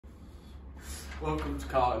Welcome to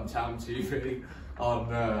Carlton Town TV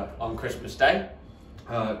on Christmas Day.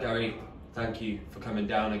 Gary, thank you for coming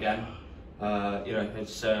down again.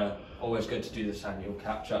 It's always good to do this annual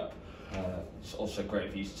catch-up. It's also great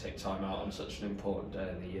for you to take time out on such an important day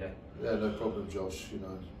of the year. Yeah, no problem, Josh.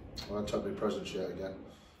 I haven't had my presents yet again.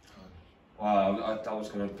 Well, that was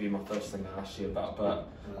going to be my first thing I asked you about, but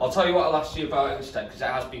I'll tell you what I'll ask you about instead, because it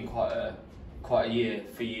has been quite a year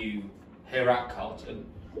for you here at Carlton.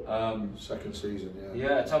 Second season, yeah.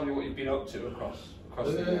 Yeah, tell me what you've been up to across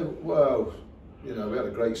the year. Well, we had a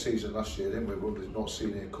great season last year, didn't we? We won the Not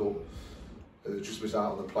Senior Cup. Just missed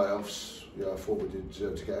out on the playoffs. I thought we did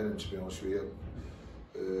deserve to get in, to be honest with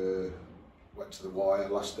you. Went to the wire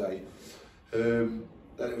last day. Then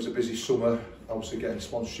it was a busy summer, obviously getting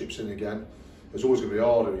sponsorships in again. It was always going to be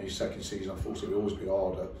harder in your second season. I thought it would always be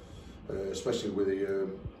harder, especially with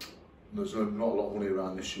there's not a lot of money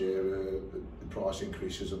around this year. The price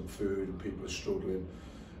increases on food and people are struggling.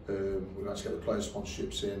 We had to get the player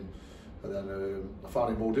sponsorships in, and then I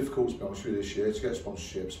found it more difficult, to be honest with you, this year to get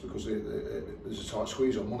sponsorships because there's a tight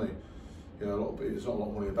squeeze on money. There's not a lot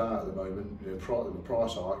of money about at the moment. The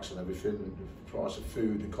price hikes and everything, the price of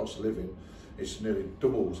food, the cost of living, it's nearly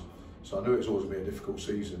doubled. So I knew it was always going to be a difficult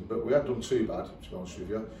season, but we hadn't done too bad, to be honest with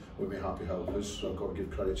you. We've been happy helpers, so I've got to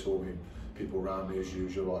give credit to all the people around me as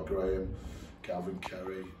usual, like Graham, Gavin,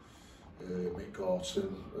 Kerry, Mick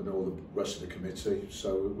Hodgson, and all the rest of the committee.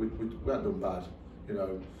 So we hadn't done bad,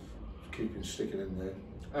 sticking in there.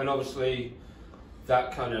 And obviously,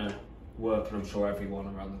 that kind of work, and I'm sure everyone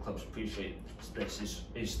around the clubs appreciates this,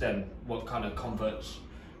 is then what kind of converts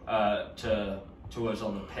to us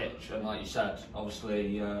on the pitch. And like you said,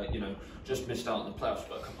 obviously, just missed out on the playoffs,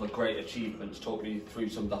 but a couple of great achievements. Talk me through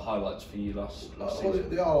some of the highlights for you last season.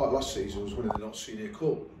 The highlight last season was winning the Not Senior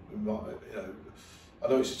Cup. I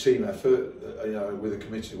know it's a team effort. With the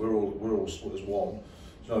committee, we're all split as one.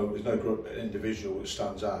 There's no individual that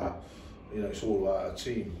stands out. It's all about a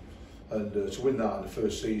team. And to win that in the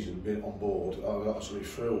first season, being on board, I was absolutely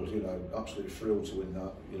thrilled. Absolutely thrilled to win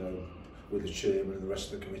that. With the chairman and the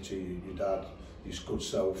rest of the committee, your dad, your good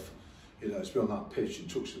self. To be on that pitch and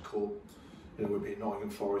touch the cup. We beat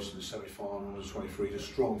Nottingham Forest in the semi-final under 23, a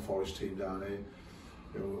strong Forest team down here.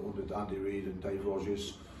 Under Andy Reid and Dave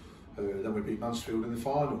Rogers. Then we beat Mansfield in the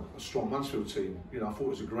final, a strong Mansfield team. I thought it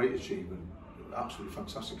was a great achievement, absolutely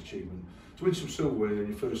fantastic achievement. To win some silverware in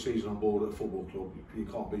your first season on board at a football club, you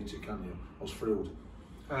can't beat it, can you? I was thrilled.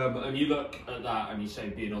 And you look at that and you say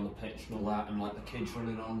being on the pitch and all that, and like the kids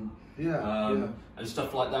running on, and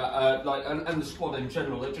stuff like that, and the squad in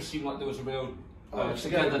general. It just seemed like there was a real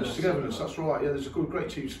togetherness. That's right. Yeah, there's a great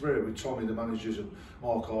team spirit with Tommy, the managers, and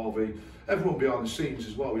Mark Harvey. Everyone behind the scenes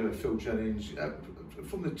as well. Phil Jennings,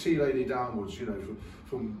 from the tea lady downwards.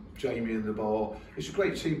 From Jamie in the bar. It's a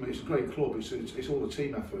great team. It's a great club. It's all a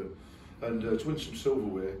team effort. And to win some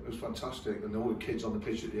silverware, it was fantastic. And all the kids on the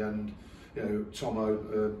pitch at the end.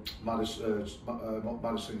 Tomo,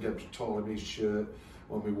 Madison gave Tom his shirt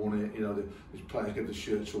when we won it. The players gave the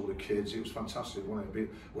shirt to all the kids. It was fantastic, wasn't it?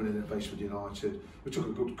 Winning at Baseford United. We took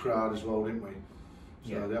a good crowd as well, didn't we?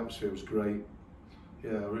 So the atmosphere was great.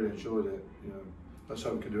 Yeah, I really enjoyed it. Let's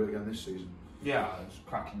hope we can do it again this season. Yeah, it was a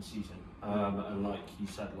cracking season. And like you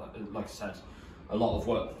said, like I said, a lot of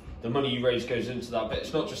work. The money you raise goes into that, but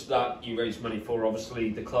it's not just that you raise money for.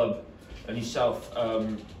 Obviously, the club and yourself,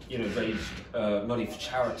 raised money for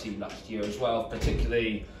charity last year as well,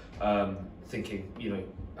 particularly thinking,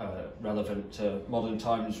 relevant to modern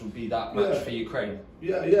times would be that match for Ukraine.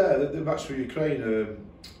 The match for Ukraine,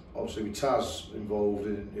 obviously with Taz involved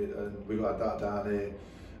and we got that down here,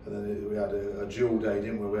 and then we had a dual day,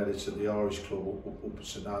 didn't we? We had it at the Irish club up at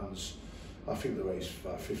St Anne's. I think they raised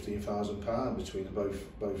about £15,000 between both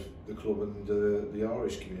the club and the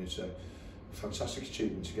Irish community. Fantastic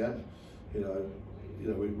achievement again. We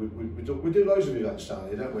do loads of events down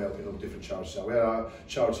here, don't we? Helping up different charities. We had our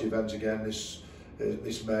charity event again this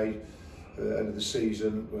May, end of the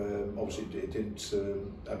season. Obviously, it didn't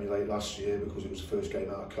emulate last year because it was the first game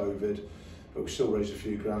out of COVID, but we still raised a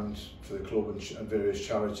few grand for the club and various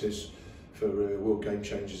charities for World Game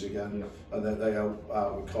Changers again, and then they help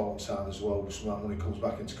out with Carlton Town as well. Some of that money comes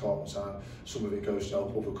back into Carlton Town. Some of it goes to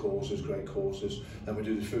help other causes, great causes. Then we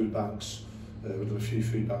do the food banks. We've done a few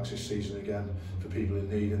food banks this season again for people in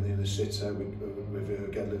need in the inner city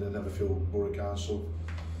with Gedlin and Netherfield Borough Council.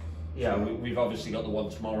 Yeah, so, we've obviously got the one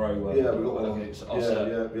tomorrow. We've got one. We've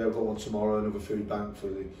got one tomorrow. Another food bank for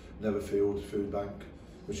the Netherfield Food Bank,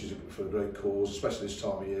 which is for a great cause, especially this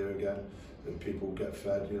time of year again. That people get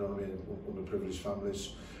fed, underprivileged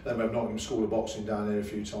families. Then we have Nottingham School of Boxing down here a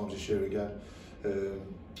few times this year again,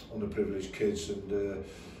 underprivileged kids, and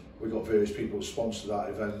we've got various people who sponsor that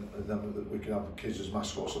event, and then we can have kids as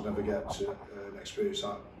mascots that never get to experience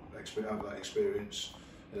that, have that experience.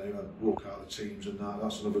 You know, walk out the teams and that.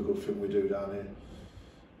 That's another good thing we do down here.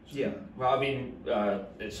 So, yeah, well, I mean,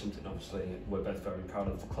 it's something obviously we're both very proud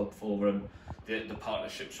of the club for, and the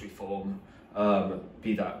partnerships we form,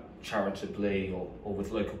 be that charitably or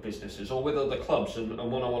with local businesses or with other clubs. And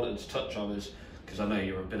one I wanted to touch on is, because I know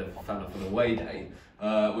you're a bit of a fan of an away day,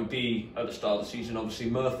 would be at the start of the season, obviously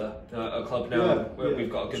Merthyr, a club now where we've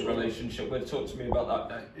got a good relationship with. Talk to me about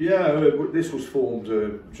that day. Yeah, this was formed,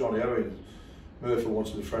 Johnny Owen, Merthyr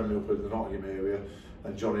wanted a friendly up in the Nottingham area,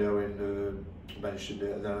 and Johnny Owen mentioned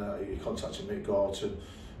it, and then he contacted Mick Garton,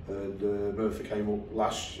 and Merthyr came up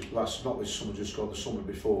last, not this summer, just gone the summer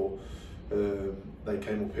before. They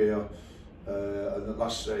came up here, and the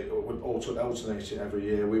last we alternated every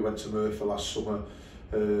year. We went to Merthyr last summer.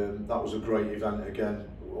 That was a great event again.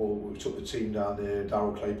 We took the team down there.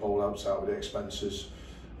 Darryl Claypole helped out with the expenses.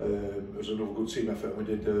 It was another good team effort. We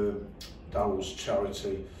did Darryl's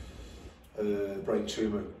charity, brain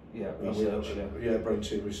tumour. Brain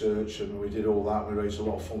tumour research, and we did all that. We raised a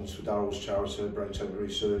lot of funds for Darryl's charity, brain tumour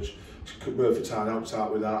research. Merthyr Town helped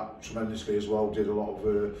out with that tremendously as well. Did a lot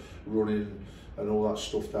of running and all that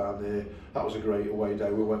stuff down there. That was a great away day.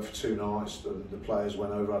 We went for 2 nights, and the players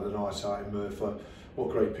went over, had a night out in Merthyr. What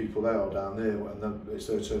great people they are down there, and then it's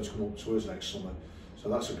their turn to come up to us next summer. So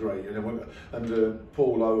that's a great. And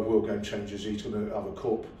Paul Lowe of World Game Changers, he's going to have a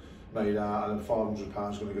cup made out, and £500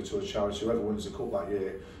 going to go to a charity. Whoever wins the cup that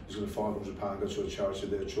year is going to £500 go to a charity,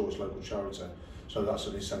 their choice, local charity. So that's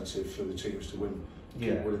an incentive for the teams to win,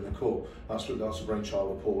 winning the cup. That's a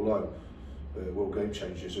brainchild of Paul Lowe, World Game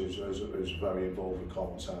Changers, who's very involved with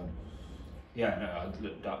Carlton Town. Yeah,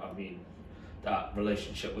 no, I mean, that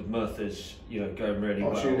relationship with Merthyr's, going really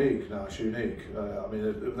well. It's unique. No, it's unique. I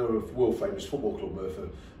mean, they're a world famous football club,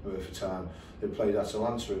 Merthyr Town. They played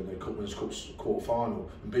Atalanta in the Winners' Cup quarter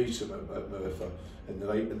final and beat them at Merthyr in the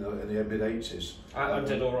mid '80s. And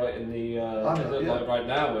did all right in the like right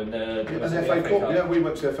now in the FA Cup. Yeah, we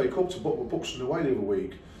went to FA Cup to Buxton away the other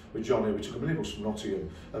week with Johnny. We took a minibus from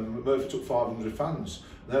Nottingham, and Merthyr took 500 fans.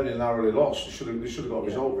 They only narrowly lost. They should have got a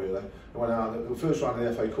result really. They went out the first round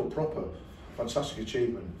of the FA Cup proper. Fantastic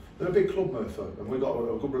achievement. They're a big club, Merthyr, and we've got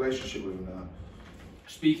a good relationship with them now.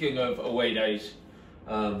 Speaking of away days,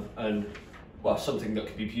 and well, something that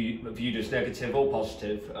could be viewed as negative or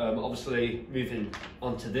positive, obviously moving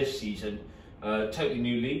on to this season, totally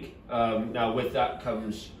new league. Now with that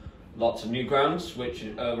comes lots of new grounds, which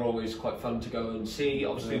are always quite fun to go and see.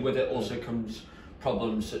 Obviously with it also comes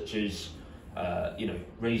problems such as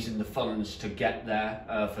raising the funds to get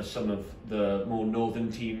there for some of the more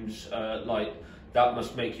northern teams. Like that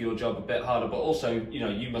must make your job a bit harder, but also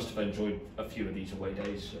you must have enjoyed a few of these away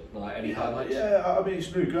days. Like any highlights? Yeah, I mean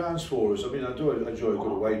it's new grounds for us. I mean I do enjoy a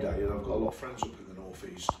good away day, and I've got a lot of friends up in the north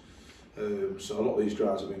east. So a lot of these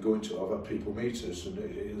grounds I've been going to, I've had people meet us, and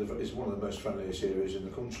it's one of the most friendliest areas in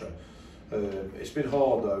the country. It's been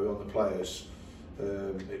hard though on the players.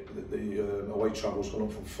 The away travel's gone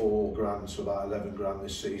up from £4,000 to about £11,000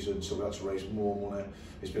 this season, so we had to raise more money.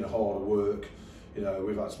 It's been harder work.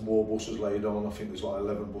 We've had more buses laid on. I think there's like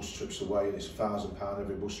 11 bus trips away, and it's £1,000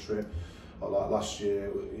 every bus trip. Like last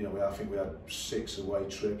year, I think we had 6 away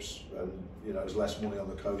trips, and it was less money on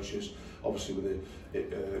the coaches. Obviously, with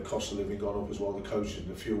the cost of living gone up as well, the coaching,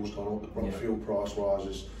 the fuel's gone up, the fuel price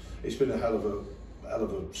rises. It's been a hell of a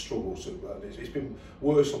struggle. It's been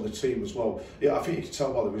worse on the team as well. Yeah, I think you can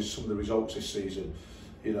tell by some of the results this season.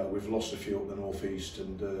 We've lost a few up the north east,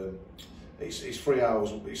 and it's 3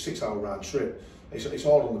 hours, it's 6 hour round trip. It's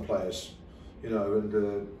hard on the players, and I don't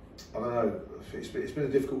know. It's been a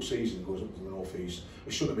difficult season going up to the north east.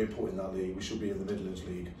 We shouldn't have been put in that league. We should be in the Midlands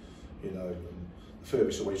League. And the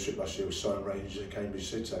furthest away trip last year was Soham Rangers at Cambridge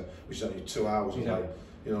City, which is only 2 hours away.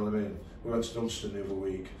 You know what I mean? We went to Dunstan the other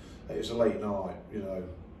week. It was a late night, it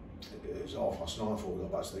was 9:30 before we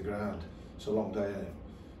got back to the ground. It's a long day,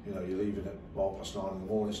 isn't it? You're leaving at 9:30 in the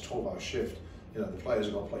morning, it's a 12-hour shift. The players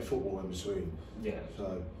have got to play football in between. Yeah.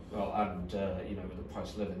 So. Well, and with the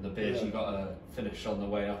price of living, the beers you got to finish on the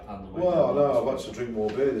way up and the way down. Well, no, I've had to drink more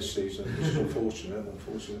beer this season, which is unfortunate,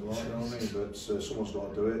 right, you know what I mean? But someone's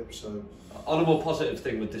got to do it. So. On a more positive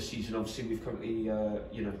thing with this season, obviously we've currently,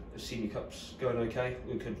 the Senior Cup's going okay.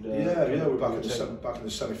 We could. We're back in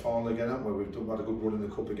the semi-final again, haven't we? We've had a good run in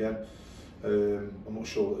the cup again. I'm not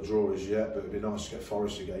sure what the draw is yet, but it'd be nice to get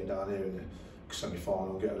Forest again down here in the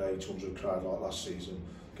semi-final, get an 800 crowd like last season.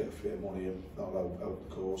 Get a bit of money in, that'll help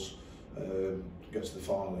the cause. Get to the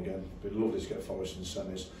final again. It'd be lovely to get Forest in the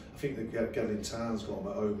semis. I think that Gavin Town's got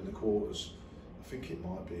them at home in the quarters. I think it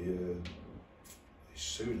might be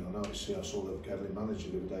soon. I know it's soon. I saw the Gedling manager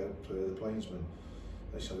the other day up the Plainsman.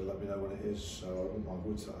 They said they'd let me know when it is, so I wouldn't mind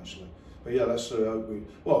going to that actually. But yeah, let's hope we.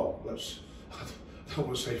 Well, let's. I don't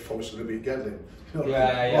want to say Forest are going to beat Gedling. You know,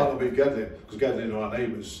 yeah. Might not beat Gedling because Gedling are our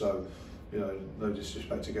neighbours, so you know, no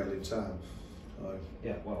disrespect to Gedling town.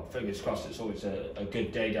 Yeah, well, fingers crossed. It's always a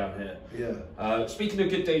good day down here. Yeah. Speaking of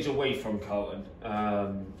good days away from Carlton,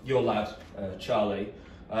 your lad Charlie.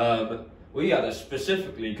 Well, he had a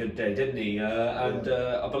specifically good day, didn't he?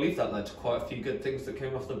 I believe that led to quite a few good things that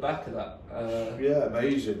came off the back of that. Yeah,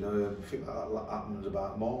 amazing. I think that happened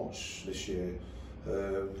about March this year.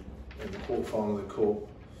 In the quarter-final of the Cup,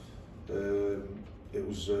 it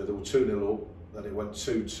was they were 2-0 up, then it went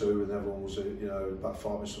 2-2, and everyone was about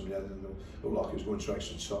 5 minutes from the end, and it looked like it was going to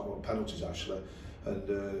extra time, or penalties actually.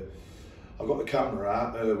 And I got the camera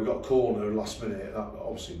out. We got a corner last minute.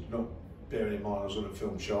 Obviously, not bearing in mind I was going to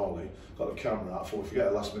film Charlie. Got the camera out. Thought if you get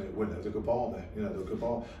a last-minute winner, they'll go bar me. You know, they'll go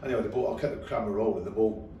bar. Anyway, I kept the camera rolling. The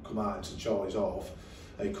ball come out into Charlie's half.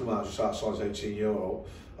 And he come out just outside his 18-yard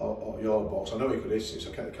box. I know he could hit it,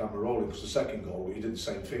 so I kept the camera rolling. Because the second goal, he did the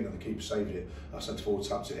same thing, and the keeper saved it. Our centre forward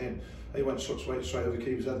tapped it in. And he went straight over the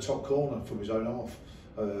keeper's head, top corner from his own half.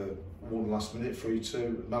 Won last minute,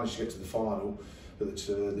 3-2. Managed to get to the final, but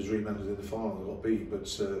the dream ended in the final. They got beat,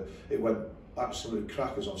 but it went absolute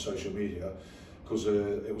crackers on social media because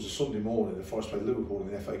it was a Sunday morning. The Forest played Liverpool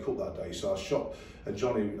in the FA Cup that day, so I shot, and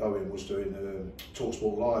Johnny Owen was doing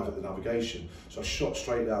TalkSport Live at the navigation, so I shot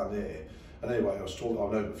straight down there. And anyway, I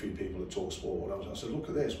know a few people at TalkSport, and I said, look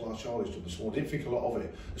at this, what Charlie's done this morning. I didn't think a lot of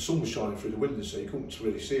it. The sun was shining through the window, so you couldn't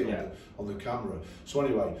really see it on the camera. So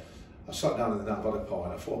anyway, I sat down in the nav, had a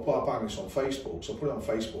pint. I thought, I'll bang this on Facebook. So I put it on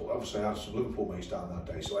Facebook. Obviously, I had some Liverpool mates down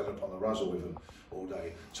that day, so I ended up on the razzle with them all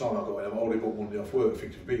day. Time I got in, I'm already booked Monday off work,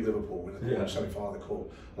 thinking to beat Liverpool in the semi-final of the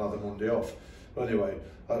Cup, I'll have the Monday off. But anyway,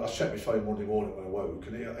 I checked my phone Monday morning when I woke,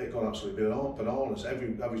 and it got absolutely bananas.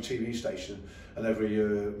 Every TV station and every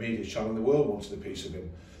media channel in the world wanted a piece of him.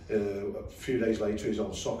 A few days later, he's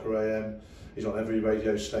on Soccer AM. He's on every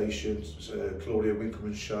radio station. Claudia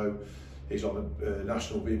Winkleman's show. He's on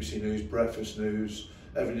national BBC News, Breakfast News,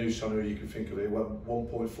 every news channel you can think of. It went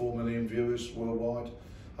 1.4 million viewers worldwide.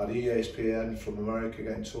 Had ESPN from America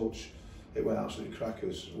get in touch. It went absolutely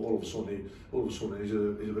crackers. All of a sudden, he's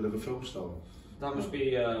a bit of a film star. That must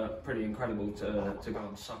be pretty incredible to go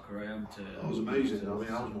on Soccer AM. That was amazing. I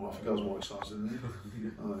think I was more excited than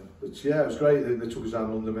him. But yeah, it was great. They took us down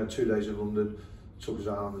to London. We had 2 days in London. Took us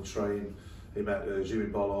down on the train. He met Jimmy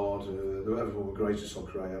Bollard. Everyone was great at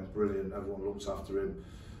Soccer AM. Brilliant. Everyone looked after him.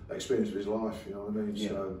 Experience of his life. You know what I mean? Yeah.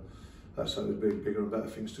 So that's how there's bigger and better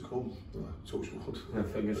things to come. Touch wood. Yeah,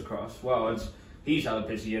 fingers crossed. Well, he's had a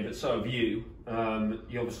busy year, but so have you.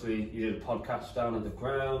 You did a podcast down at the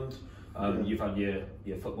ground. You've had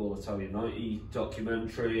your Football Italian 90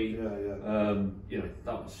 documentary.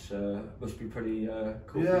 That must be pretty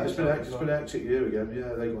cool. Yeah, it's been an hectic year again.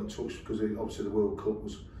 Yeah, they got in touch because obviously the World Cup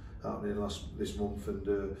was happening this month, and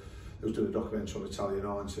they was doing a documentary on Italian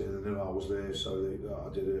 90, and they knew I was there, so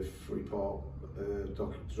I did a 3-part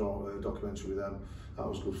documentary with them. That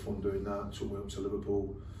was good fun doing that. Took me up to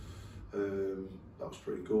Liverpool. That was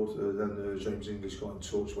pretty good. Then James English got in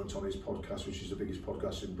touch, went on his podcast, which is the biggest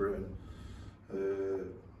podcast in Britain.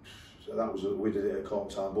 So that was we did it at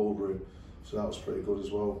Carlton Town Ballroom, so that was pretty good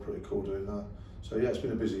as well. Pretty cool doing that. So yeah, it's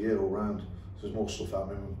been a busy year all round. There's more stuff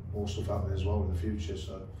happening as well in the future.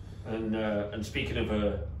 So. And speaking of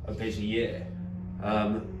a busy year,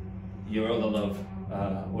 your other love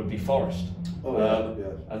would be Forest.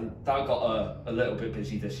 And that got a little bit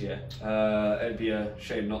busy this year. It'd be a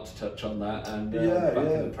shame not to touch on that. And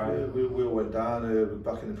we all went down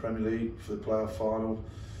back in the Premier League for the playoff final.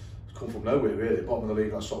 Come from nowhere really. Bottom of the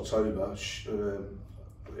league last October.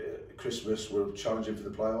 Christmas we were challenging for the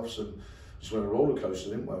playoffs and just went a roller coaster,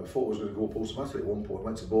 didn't we? I thought it was going to go up automatically at one point.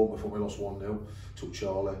 Went to Bournemouth and we lost 1-0. Took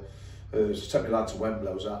Charlie. So to take my lad to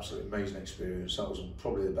Wembley was an absolutely amazing experience. That was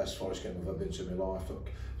probably the best Forest game I've ever been to in my life.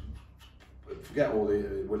 Forget all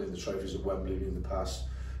the winning the trophies at Wembley in the past.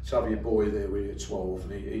 To have your boy there with you at 12,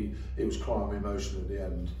 and he was crying with emotion at the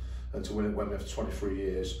end, and to win at Wembley after 23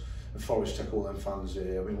 years, and Forest take all them fans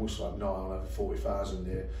there. I mean, we must have 40,000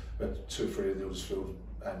 there. We had 2 or 3 in the Huddersfield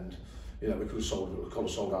end. You know, we could have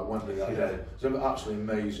sold out Wembley that day. It was absolutely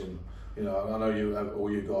amazing. You know, I know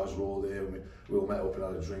all you guys were all there, and we all met up and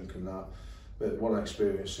had a drink and that. But what an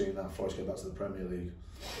experience seeing that Forest get back to the Premier League.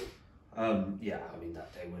 I mean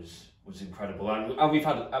that day was incredible, and we've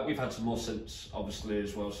had some more since, obviously,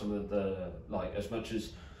 as well. Some of the, like, as much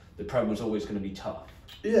as the Prem was always going to be tough.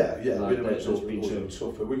 Yeah, it's always been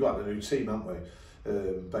tough. But we've got a new team, haven't we?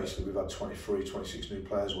 Basically, we've had 23, 26 new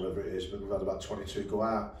players, whatever it is, but we've had about 22 go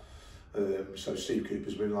out. So Steve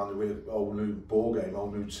Cooper's been landed with a whole new ball game, a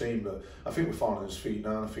whole new team. But I think we're finding his feet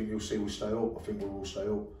now, and I think you'll see we stay up. I think we'll all stay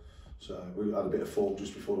up. So we had a bit of form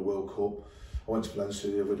just before the World Cup. I went to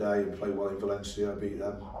Valencia the other day and played well in Valencia, beat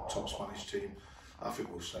them, top Spanish team. I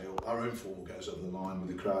think we'll stay up. Our own form will get us over the line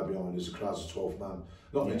with the crowd behind us. The crowd's a 12th man.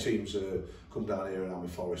 Not many teams come down here in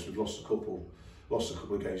Hammond Forest. We've lost a couple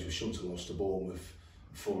of games. We shouldn't have lost to Bournemouth,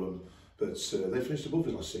 Fulham, but they finished above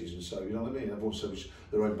us last season. So you know what I mean. Everyone says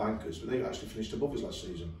their own bankers, but they actually finished above us last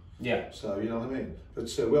season. Yeah. So you know what I mean. But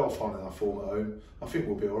we are finding our form at home. I think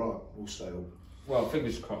we'll be all right. We'll stay up. Well,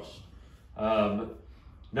 fingers crossed.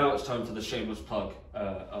 Now it's time for the shameless plug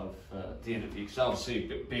of the interview, because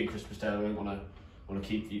obviously being Christmas Day, I don't want to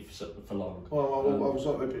keep you for long. Well, I was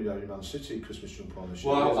not hoping you Man City Christmas jump on this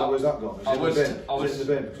year. Well, where's that gone? Is it in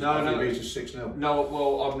the bin? No. You beat us 6-0. No,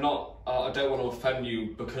 well, I'm not. I don't want to offend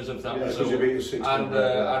you because of that result. Because you beat us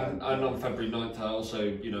 6-0. And on February 9th, I also,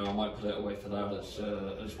 I might put it away for that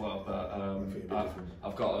as well. But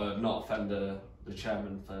I've got to not offend the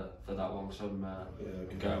chairman for that one, because I'm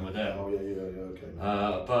going with it. Oh yeah,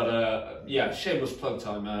 okay. Shameless plug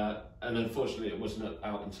time. And unfortunately, it wasn't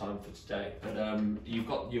out in time for today. But you've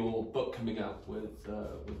got your book coming out with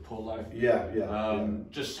Paul Lowe. Yeah.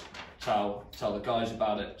 Just tell the guys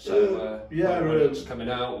about it. So when it's coming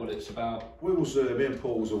out, what it's about. Me and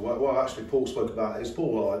Paul was away. Well, actually, Paul spoke about it. It's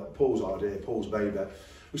Paul's idea, Paul's baby.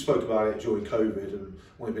 We spoke about it during COVID, and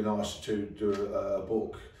wouldn't it be nice to do a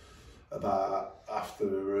book about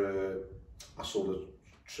after I saw the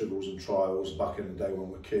tribbles and trials back in the day when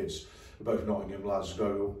we were kids. We're both Nottingham lads,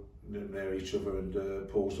 growing up near each other, and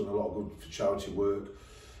Paul's done a lot of good for charity work.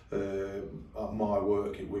 My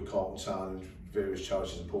work with Carlton Town and various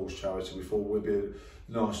charities and Paul's charity, we thought it would be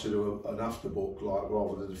nice to do an after book, like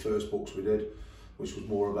rather than the first books we did, which was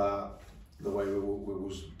more about the way we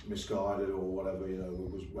was misguided or whatever,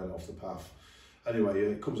 we went off the path. Anyway,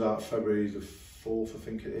 it comes out February the 4th, I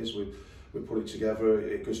think it is. We put it together.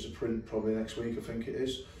 It goes to print probably next week, I think it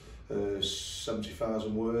is.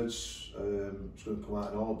 70,000 words. It's going to come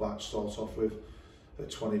out in hardback to start off with at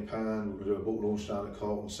 £20. We're going to do a book launch down at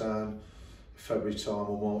Carlton Town, February time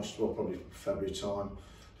or March, well probably February time.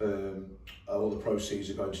 All the proceeds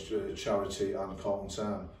are going to charity and Carlton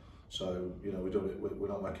Town. So we're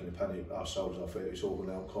not making a penny ourselves off it. It's all going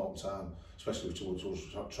to help Carlton Town, especially towards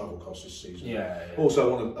travel costs this season. Yeah. Also,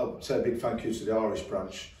 I want to say a big thank you to the Irish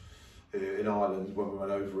branch in Ireland when we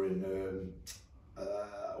went over in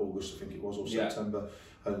August, I think it was, or September,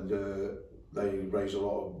 and they raised a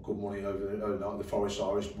lot of good money over the Forest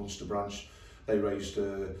Irish Munster branch. They raised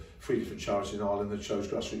 3 different charities in Ireland that chose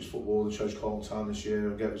grassroots football. They chose Carlton Town this year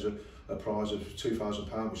and gave us a prize of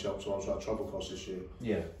 £2,000, which helped towards our travel costs this year.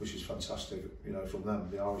 Yeah, which is fantastic, from them,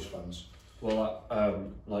 the Irish fans. Well,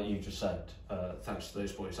 like you just said, thanks to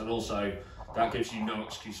those boys, and also that gives you no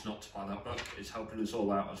excuse not to buy that book. It's helping us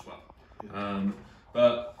all out as well. Yeah.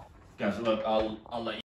 But guys, look, I'll let you.